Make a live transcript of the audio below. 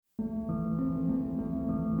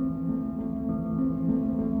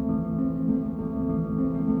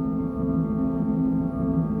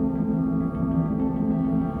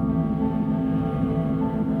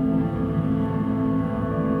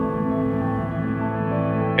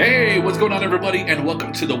Hey, what's going on, everybody? And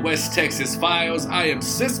welcome to the West Texas Files. I am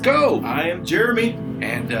Sisco. I am Jeremy.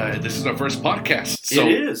 And this is our first podcast. So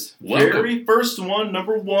it is. Welcome. Very first one,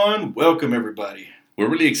 number one. Welcome, everybody. We're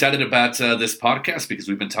really excited about this podcast because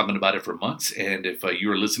we've been talking about it for months. And if you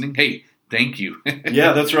are listening, hey, thank you.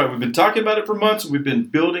 Yeah, that's right. We've been talking about it for months. We've been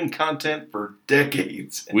building content for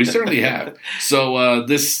decades. We certainly have. So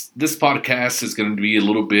this podcast is going to be a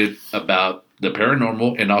little bit about the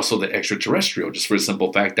paranormal and also the extraterrestrial, just for the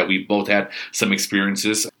simple fact that we've both had some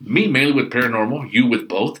experiences. Me mainly with paranormal, you with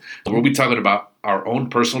both. We'll be talking about our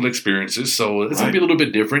own personal experiences. So it's going to be a little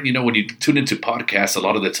bit different. You know, when you tune into podcasts, a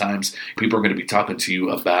lot of the times people are going to be talking to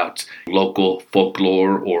you about local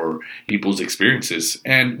folklore or people's experiences.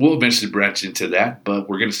 And we'll eventually branch into that, but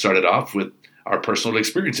we're going to start it off with our personal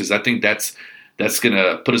experiences. I think that's going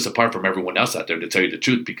to put us apart from everyone else out there, to tell you the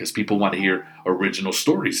truth, because people want to hear original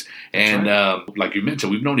stories. And like you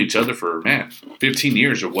mentioned, we've known each other for, 15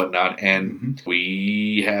 years or whatnot. And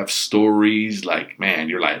we have stories like,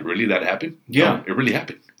 you're like, really, that happened? Yeah. No, it really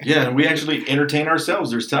happened. Yeah, and we actually entertain ourselves.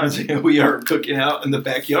 There's times we are cooking out in the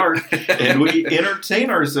backyard, and we entertain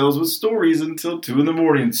ourselves with stories until 2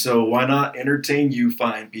 a.m. So why not entertain you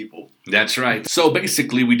fine people? That's right. So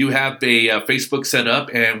basically, we do have a Facebook set up,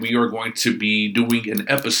 and we are going to be doing an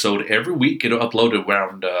episode every week. It'll upload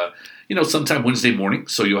around sometime Wednesday morning.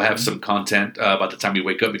 So you'll have some content by the time you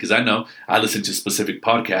wake up, because I know I listen to specific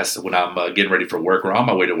podcasts when I'm getting ready for work or on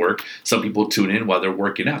my way to work. Some people tune in while they're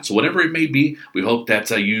working out. So whatever it may be, we hope that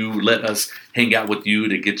you let us hang out with you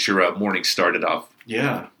to get your morning started off.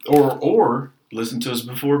 Yeah. Or listen to us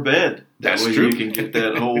before bed. That's way true. You can get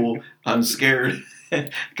that whole I'm scared.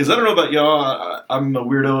 Because I don't know about y'all, I'm a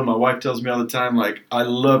weirdo, and my wife tells me all the time, like, I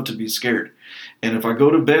love to be scared. And if I go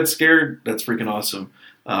to bed scared, that's freaking awesome.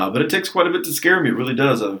 But it takes quite a bit to scare me. It really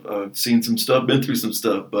does. I've seen some stuff, been through some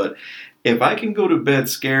stuff. But if I can go to bed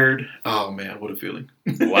scared, oh, man, what a feeling.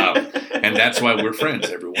 Wow. And that's why we're friends,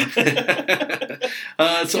 everyone.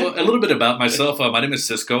 So a little bit about myself. My name is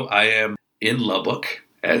Sisco. I am in Lubbock,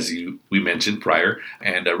 as we mentioned prior.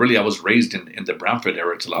 And really, I was raised in the Brownfield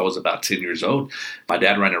area until I was about 10 years old. My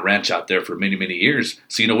dad ran a ranch out there for many, many years.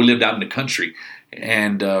 So, we lived out in the country.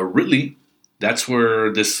 And really, that's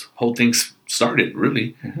where this whole thing started,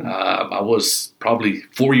 really. Mm-hmm. I was probably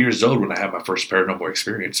 4 years old when I had my first paranormal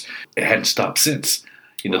experience. It hadn't stopped since.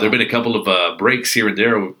 There have been a couple of breaks here and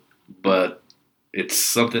there, but it's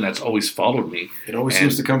something that's always followed me. It always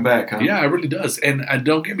seems to come back, huh? Yeah, it really does. And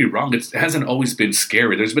don't get me wrong, it hasn't always been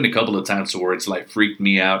scary. There's been a couple of times where it's like freaked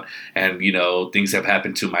me out and, things have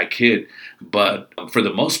happened to my kid. But for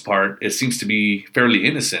the most part, it seems to be fairly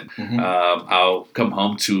innocent. Mm-hmm. I'll come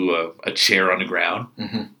home to a chair on the ground.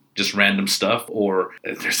 Mm-hmm. Just random stuff. Or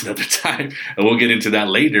there's another time, and we'll get into that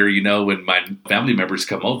later, when my family members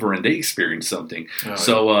come over and they experience something.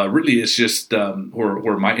 Really, it's just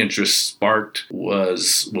where my interest sparked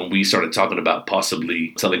was when we started talking about possibly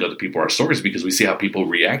telling other people our stories, because we see how people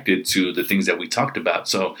reacted to the things that we talked about.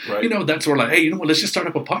 So, that's where like, hey, let's just start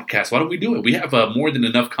up a podcast. Why don't we do it? We have more than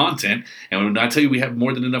enough content. And when I tell you we have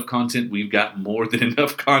more than enough content, we've got more than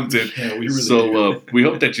enough content. Yeah, we really do. We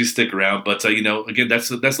hope that you stick around. But, again,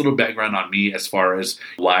 that's a little background on me as far as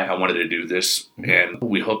why I wanted to do this. And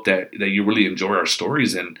we hope that you really enjoy our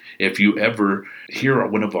stories. And if you ever hear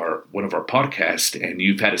one of our podcasts and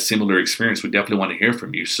you've had a similar experience, we definitely want to hear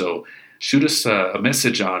from you. So shoot us a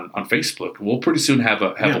message on Facebook. We'll pretty soon have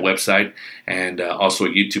a website and also a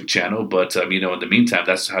YouTube channel. But, in the meantime,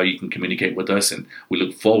 that's how you can communicate with us. And we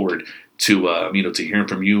look forward to to hearing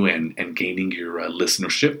from you and gaining your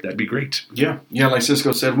listenership. That'd be great. Yeah. Like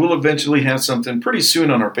Sisco said, we'll eventually have something pretty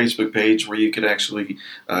soon on our Facebook page where you could actually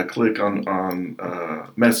click on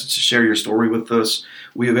message to share your story with us.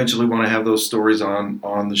 We eventually want to have those stories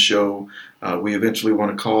on the show. We eventually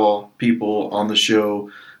want to call people on the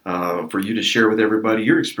show for you to share with everybody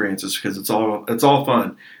your experiences, because it's all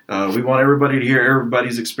fun. We want everybody to hear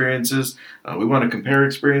everybody's experiences. We want to compare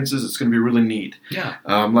experiences. It's going to be really neat. Yeah.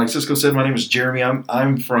 Like Sisco said, my name is Jeremy.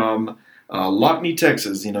 I'm from Lockney,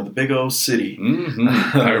 Texas, the big old city.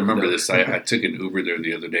 Mm-hmm. I remember this. I took an Uber there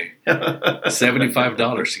the other day.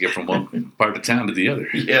 $75 to get from one part of town to the other.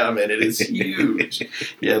 Yeah, man, it is huge.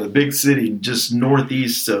 Yeah, the big city just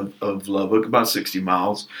northeast of Lubbock, about 60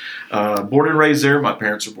 miles. Born and raised there. My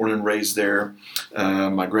parents were born and raised there.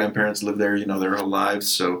 My grandparents lived there, their whole lives.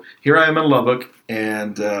 So here I am in Lubbock,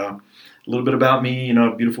 and a little bit about me,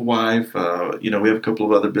 a beautiful wife. We have a couple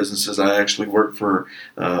of other businesses. I actually work for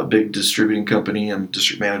a big distributing company. I'm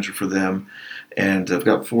district manager for them. And I've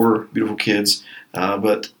got 4 beautiful kids.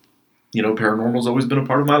 But paranormal's always been a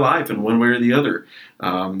part of my life in one way or the other.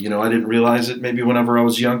 I didn't realize it maybe whenever I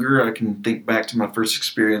was younger. I can think back to my first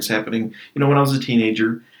experience happening, when I was a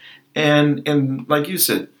teenager. And like you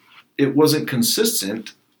said, it wasn't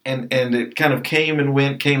consistent, and it kind of came and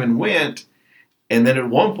went. And then at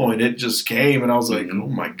one point it just came, and I was like, oh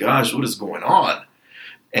my gosh, what is going on?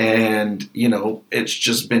 And, it's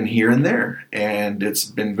just been here and there, and it's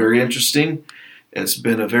been very interesting. It's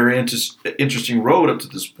been a very interesting road up to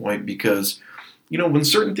this point because, when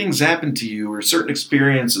certain things happen to you or certain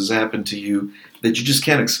experiences happen to you that you just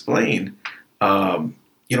can't explain, what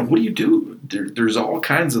do you do? There's all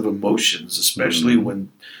kinds of emotions, especially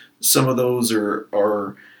when some of those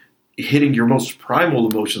are hitting your most primal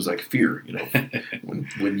emotions, like fear.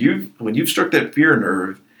 When you've struck that fear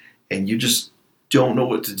nerve and you just don't know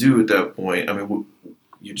what to do at that point. I mean,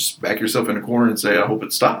 you just back yourself in a corner and say, I hope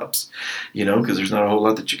it stops, because there's not a whole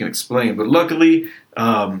lot that you can explain. But luckily,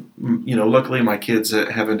 my kids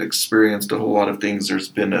haven't experienced a whole lot of things. There's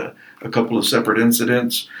been a couple of separate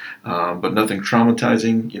incidents, but nothing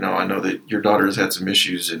traumatizing. I know that your daughter has had some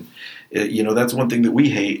issues, and that's one thing that we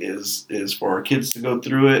hate is for our kids to go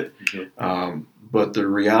through it. But the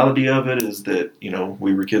reality of it is that,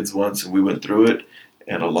 we were kids once and we went through it,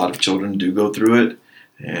 and a lot of children do go through it.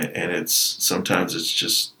 And sometimes it's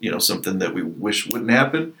just, something that we wish wouldn't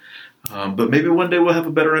happen. But maybe one day we'll have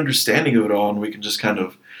a better understanding of it all, and we can just kind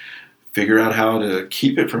of figure out how to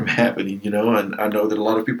keep it from happening, And I know that a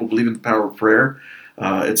lot of people believe in the power of prayer.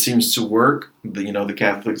 It seems to work. The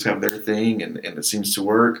Catholics have their thing, and it seems to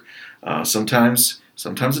work. Sometimes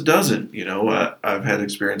it doesn't. I've had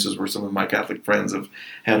experiences where some of my Catholic friends have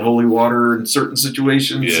had holy water in certain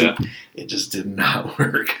situations. Yeah. And it just did not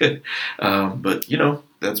work. But,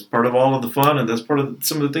 that's part of all of the fun, and that's part of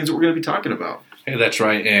some of the things that we're going to be talking about. Hey, that's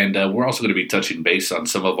right. And we're also going to be touching base on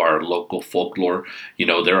some of our local folklore.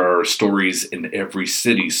 There are stories in every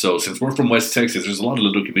city. So since we're from West Texas, there's a lot of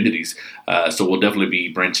little communities. So we'll definitely be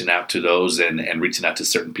branching out to those and reaching out to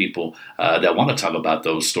certain people that want to talk about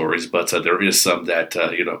those stories. But there is some that,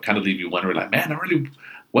 kind of leave you wondering, like, man, I really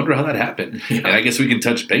wonder how that happened. Yeah. And I guess we can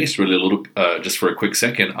touch base really a little, just for a quick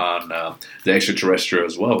second on the extraterrestrial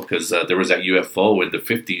as well, because there was that UFO in the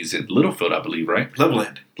 50s in Littlefield, I believe, right?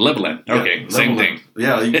 Levelland. Okay, yeah, same thing.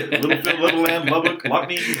 Yeah, you get Littlefield, Levelland, Lubbock,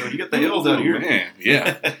 Lockney. You get the hills out here. Man,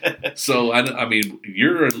 yeah. So I mean,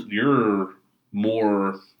 you're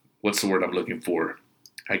more. What's the word I'm looking for?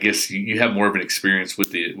 I guess you have more of an experience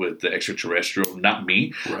with the extraterrestrial. Not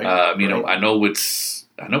me. Right. I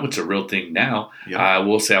know it's a real thing now. Yeah. I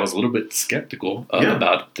will say I was a little bit skeptical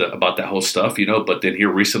about that whole stuff, But then here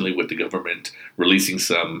recently, with the government releasing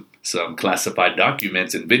some classified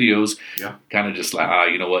documents and videos, kind of just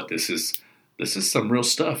like, you know what, this is some real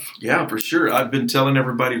stuff. Yeah, for sure. I've been telling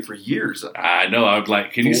everybody for years. I know. I was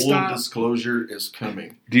like, can you stop? Full disclosure is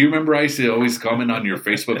coming. Do you remember I used to always comment on your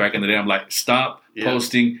Facebook back in the day? I'm like, stop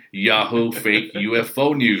posting Yahoo fake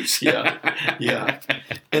UFO news. Yeah.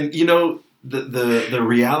 And the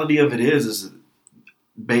reality of it is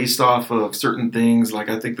based off of certain things. Like,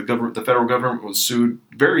 I think the federal government was sued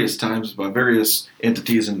various times by various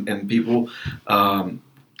entities and people.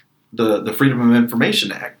 The Freedom of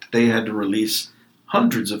Information Act, they had to release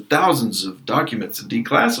hundreds of thousands of documents and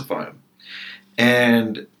declassify them.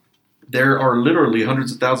 And there are literally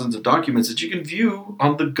hundreds of thousands of documents that you can view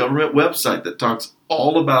on the government website that talks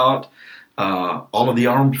all about all of the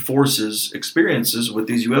armed forces' experiences with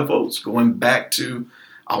these UFOs, going back to,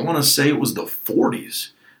 I want to say it was the 40s.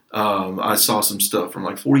 I saw some stuff from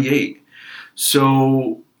like 48.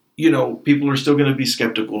 So, people are still going to be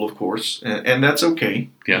skeptical, of course, and that's okay,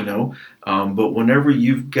 But whenever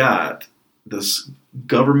you've got this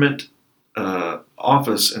government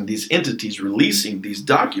office and these entities releasing these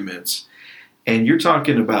documents, and you're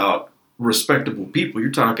talking about respectable people,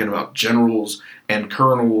 you're talking about generals and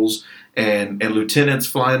colonels and lieutenants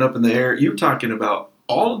flying up in the air. You're talking about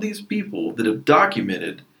all of these people that have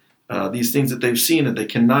documented these things that they've seen, and they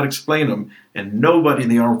cannot explain them, and nobody in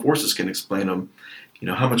the armed forces can explain them.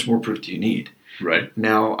 How much more proof do you need? Right.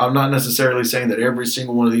 Now, I'm not necessarily saying that every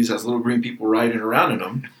single one of these has little green people riding around in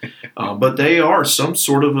them, but they are some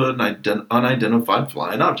sort of an unidentified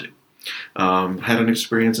flying object. Had an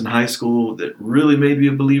experience in high school that really made me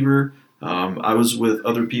a believer. I was with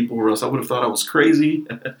other people, or else I would have thought I was crazy.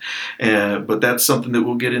 But that's something that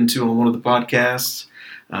we'll get into on one of the podcasts.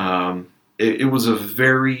 It was a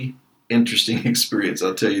very interesting experience,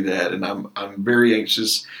 I'll tell you that, and I'm very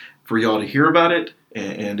anxious for y'all to hear about it,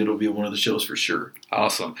 and it'll be one of the shows for sure.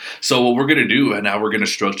 Awesome. So what we're going to do, and how we're going to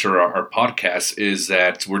structure our podcast, is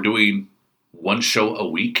that we're doing one show a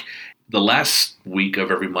week. The last week of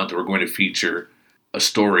every month, we're going to feature a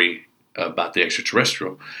story about the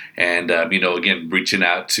extraterrestrial. And, again, reaching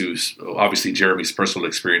out to, obviously, Jeremy's personal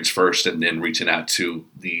experience first, and then reaching out to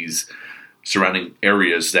these surrounding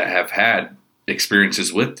areas that have had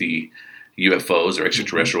experiences with the UFOs or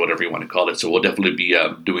extraterrestrial, whatever you want to call it. So we'll definitely be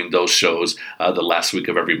doing those shows the last week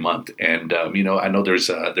of every month. And, I know there's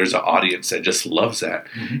an audience that just loves that.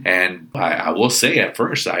 Mm-hmm. And I will say at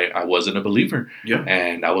first, I wasn't a believer. Yeah.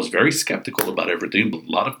 And I was very skeptical about everything. But a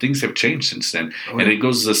lot of things have changed since then. Oh, yeah. And it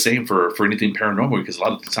goes the same for anything paranormal, because a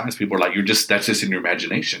lot of the times people are like, that's just in your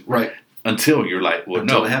imagination. Right. Until you're like, well,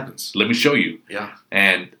 Until no, it happens. Let me show you. Yeah.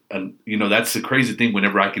 And that's the crazy thing.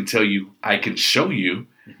 Whenever I can tell you, I can show you.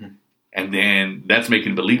 Mm-hmm. And then that's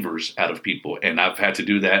making believers out of people. And I've had to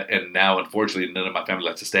do that. And now, unfortunately, none of my family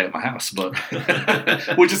likes to stay at my house, but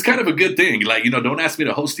which is kind of a good thing. Like, don't ask me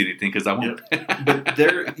to host anything because I won't.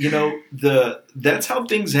 Yeah. But that's how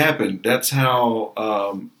things happen. That's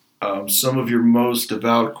how some of your most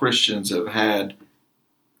devout Christians have had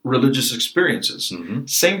religious experiences. Mm-hmm.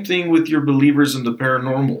 Same thing with your believers in the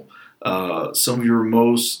paranormal. Some of your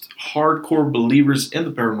most hardcore believers in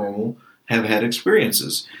the paranormal have had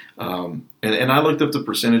experiences. And I looked up the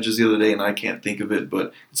percentages the other day, and I can't think of it,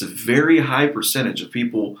 but it's a very high percentage of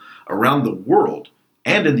people around the world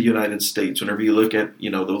and in the United States, whenever you look at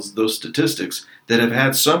those statistics, that have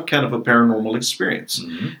had some kind of a paranormal experience.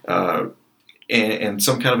 Mm-hmm. And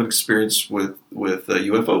some kind of an experience with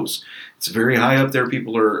UFOs. It's very high up there.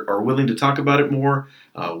 People are willing to talk about it more.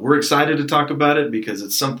 We're excited to talk about it because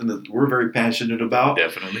it's something that we're very passionate about.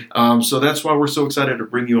 Definitely. So that's why we're so excited to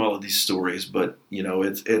bring you all of these stories. But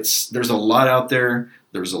there's a lot out there.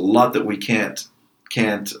 There's a lot that we can't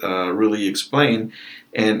really explain.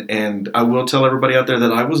 And I will tell everybody out there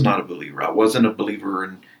that I was not a believer. I wasn't a believer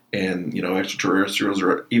in extraterrestrials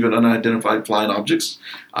or even unidentified flying objects.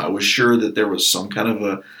 I was sure that there was some kind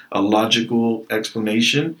of a logical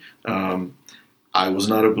explanation. I was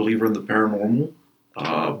not a believer in the paranormal.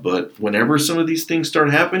 But whenever some of these things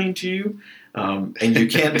start happening to you, and you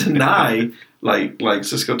can't deny, like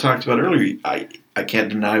Sisco talked about earlier, I can't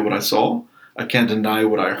deny what I saw. I can't deny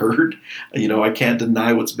what I heard. I can't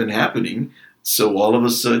deny what's been happening. So all of a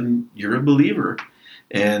sudden, you're a believer.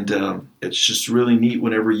 And it's just really neat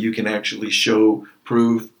whenever you can actually show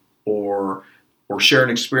proof or share an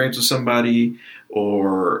experience with somebody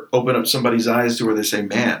or open up somebody's eyes to where they say,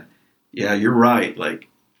 man, yeah, you're right. Like,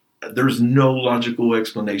 there's no logical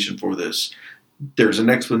explanation for this. There's an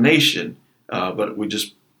explanation, but we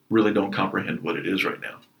just really don't comprehend what it is right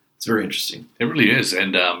now. It's very interesting. It really is.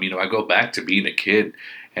 And, I go back to being a kid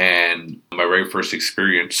and my very first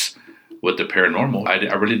experience with the paranormal.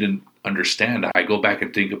 I really didn't understand. I go back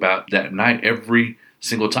and think about that night every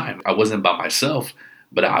single time. I wasn't by myself,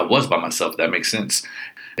 but I was by myself. That makes sense.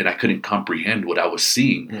 And I couldn't comprehend what I was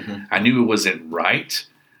seeing. Mm-hmm. I knew it wasn't right,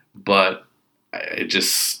 but it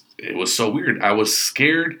was so weird. I was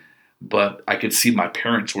scared, but I could see my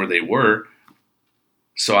parents where they were.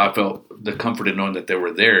 So I felt the comfort in knowing that they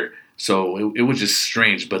were there. So it was just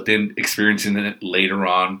strange. But then experiencing it later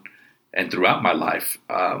on and throughout my life,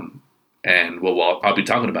 and what I'll be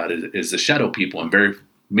talking about is the shadow people, and very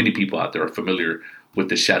many people out there are familiar with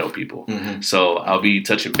the shadow people. Mm-hmm. So I'll be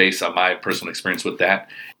touching base on my personal experience with that.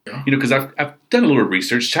 Yeah. Because I've done a little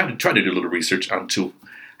research, trying to do a little research onto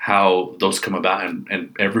how those come about,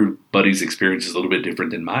 and everybody's experience is a little bit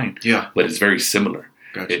different than mine. Yeah, but it's very similar.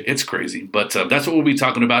 Gotcha. It's crazy, but that's what we'll be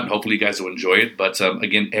talking about, and hopefully you guys will enjoy it. But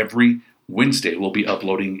again, every Wednesday we'll be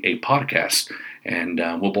uploading a podcast. And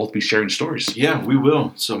we'll both be sharing stories. Yeah, we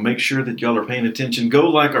will. So make sure that y'all are paying attention. Go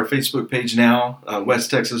like our Facebook page now, West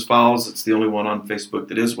Texas Files. It's the only one on Facebook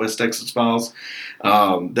that is West Texas Files.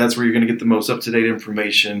 That's where you're going to get the most up-to-date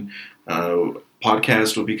information.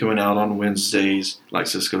 Podcast will be coming out on Wednesdays, like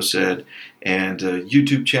Sisco said. And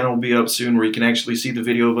YouTube channel will be up soon where you can actually see the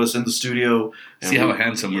video of us in the studio. See how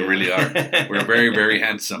handsome we really are. We're very, very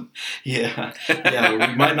handsome. Yeah.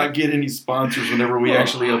 We might not get any sponsors whenever we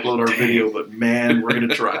actually upload our video, but man, we're going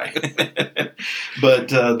to try. But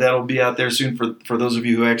that'll be out there soon for those of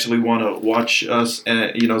you who actually want to watch us.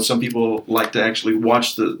 Some people like to actually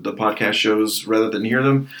watch the podcast shows rather than hear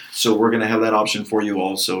them. So we're going to have that option for you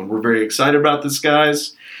also. And we're very excited about this,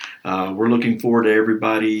 guys. We're looking forward to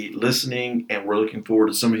everybody listening, and we're looking forward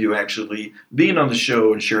to some of you actually being on the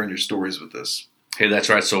show and sharing your stories with us. Hey, that's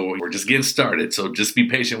right. So we're just getting started. So just be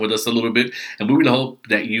patient with us a little bit. And we really hope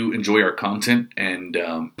that you enjoy our content and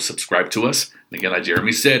subscribe to us. And again, like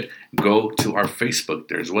Jeremy said, go to our Facebook.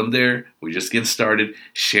 There's one there. We're just getting started.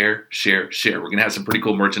 Share. We're going to have some pretty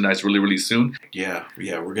cool merchandise really, really soon. Yeah.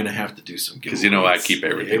 We're going to have to do some giveaways. Because I keep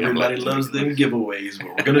everything. Everybody loves them giveaways. But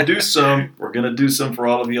we're going to do some. We're going to do some for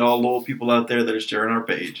all of y'all loyal people out there that are sharing our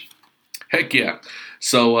page. Heck yeah.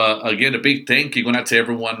 So, again, a big thank you going out to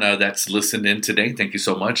everyone that's listened in today. Thank you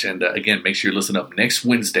so much. And again, make sure you listen up next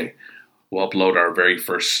Wednesday. We'll upload our very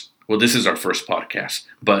first, well, this is our first podcast,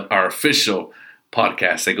 but our official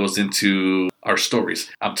podcast that goes into our stories.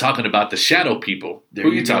 I'm talking about the shadow people. Who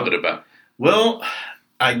are you talking about? Well,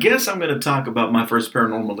 I guess I'm going to talk about my first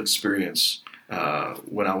paranormal experience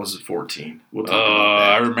when I was 14. We'll talk about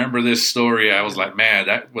that. I remember this story. I was like, man,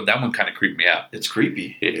 that one kind of creeped me out. It's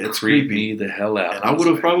creepy. It's creeped me the hell out. And I would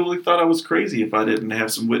have probably thought I was crazy if I didn't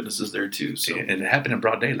have some witnesses there too. So and it happened in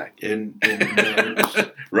broad daylight.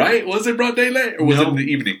 Right? Was it broad daylight or was it in the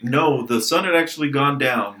evening? No, the sun had actually gone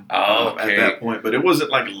down at that point. But it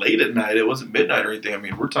wasn't like late at night. It wasn't midnight or anything. I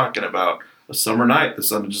mean, we're talking about a summer night. The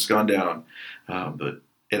sun had just gone down. But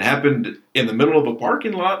it happened in the middle of a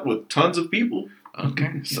parking lot with tons of people.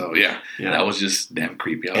 Okay, so yeah, that was just damn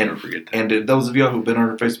creepy. I'll never forget that. And those of y'all who've been on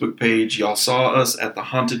our Facebook page, y'all saw us at the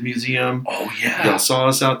Haunted Museum. Oh, yeah. Y'all saw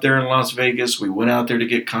us out there in Las Vegas. We went out there to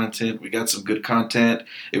get content. We got some good content.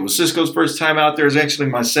 It was Sisco's first time out there. It's actually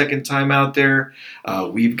my second time out there.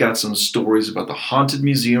 We've got some stories about the Haunted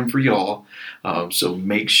Museum for y'all. So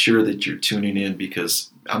make sure that you're tuning in because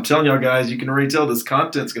I'm telling y'all guys, you can already tell this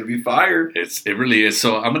content's going to be fire. It really is.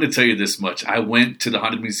 So I'm going to tell you this much. I went to the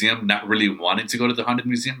Haunted Museum not really wanting to go to the Haunted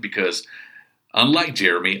Museum because unlike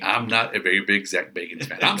Jeremy, I'm not a very big Zach Bagans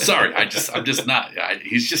fan. I'm sorry. I'm just not.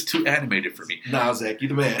 He's just too animated for me. Nah, Zach, you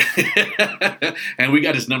the man. And we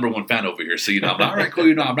got his number one fan over here. So, I'm like, all right, cool.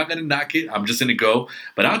 I'm not going to knock it. I'm just going to go.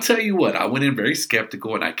 But I'll tell you what. I went in very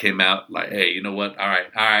skeptical and I came out like, hey, you know what? All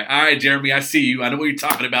right, Jeremy, I see you. I know what you're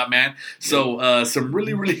talking about, man. So some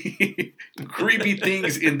really, really creepy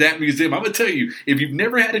things in that museum. I'm going to tell you, if you've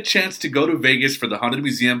never had a chance to go to Vegas for the Haunted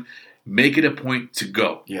Museum, make it a point to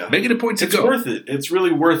go. Yeah. Make it a point to go. It's worth it. It's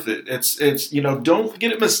really worth it. It's don't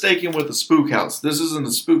get it mistaken with a spook house. This isn't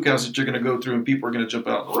a spook house that you're going to go through and people are going to jump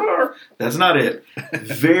out. Roar. That's not it.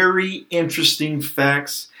 Very interesting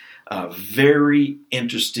facts. Very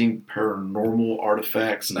interesting paranormal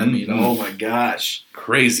artifacts. I mean, oh my gosh.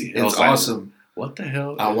 Crazy. It's awesome. What the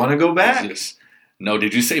hell? I want to go back. No,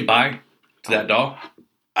 did you say bye to that doll?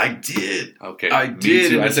 I did. Okay, I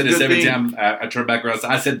did. I said this every time I turned back around.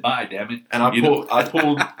 I said bye, damn it. And I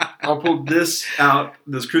pulled this out,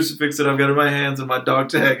 this crucifix that I've got in my hands and my dog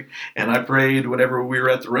tag, and I prayed whenever we were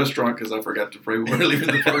at the restaurant because I forgot to pray when we were leaving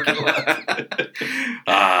the parking lot.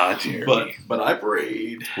 Jeremy. But I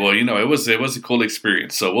prayed. Well, it was a cool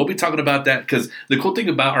experience. So we'll be talking about that because the cool thing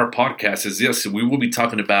about our podcast is, yes, we will be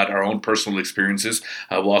talking about our own personal experiences.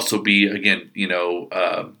 We'll also be, again,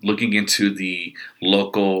 looking into the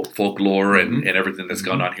local folklore and everything that's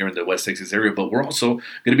gone on here in the West Texas area. But we're also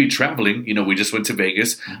going to be traveling. We just went to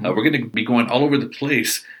Vegas. We're going to be going all over the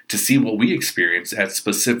place to see what we experience at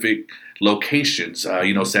specific locations.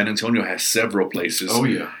 San Antonio has several places. Oh,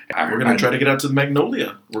 yeah. We're going to try to get out to the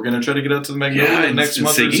Magnolia. Next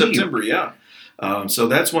month in September. Yeah. So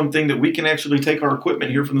that's one thing that we can actually take our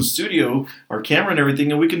equipment here from the studio, our camera and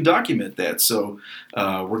everything, and we can document that. So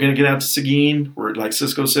we're going to get out to Seguin. Like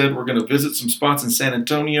Sisco said, we're going to visit some spots in San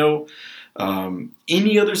Antonio.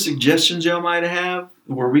 Any other suggestions y'all might have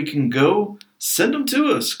where we can go, send them to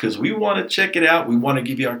us because we want to check it out. We want to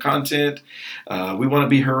give you our content. We want to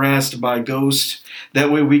be harassed by ghosts.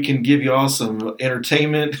 That way we can give you all some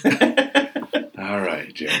entertainment. All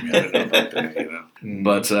right, Jeremy, I don't know about that,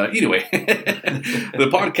 But anyway, the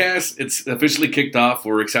podcast, it's officially kicked off.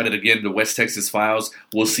 We're excited again, the West Texas Files.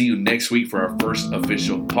 We'll see you next week for our first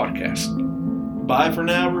official podcast. Bye for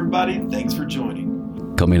now, everybody. Thanks for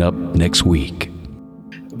joining. Coming up next week.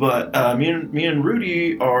 But me and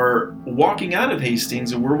Rudy are walking out of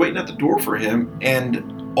Hastings, and we're waiting at the door for him,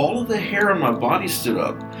 and all of the hair on my body stood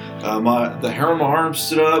up. The hair on my arms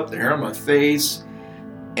stood up, the hair on my face.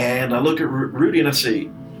 And I look at Rudy and I say,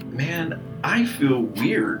 man, I feel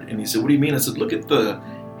weird. And he said, what do you mean? I said, look at the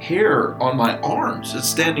hair on my arms. It's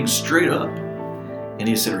standing straight up. And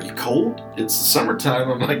he said, are you cold? It's the summertime.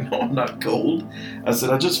 I'm like, no, I'm not cold. I said,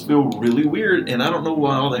 I just feel really weird. And I don't know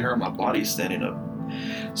why all the hair on my body is standing up.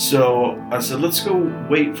 So I said, let's go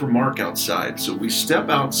wait for Mark outside. So we step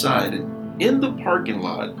outside. And in the parking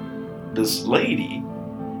lot, this lady,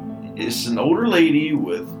 it's an older lady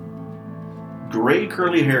with gray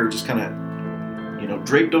curly hair, just kind of,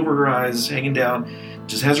 draped over her eyes, hanging down,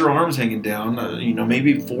 just has her arms hanging down,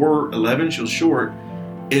 maybe 4'11", she was short,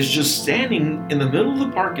 is just standing in the middle of the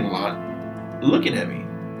parking lot looking at me.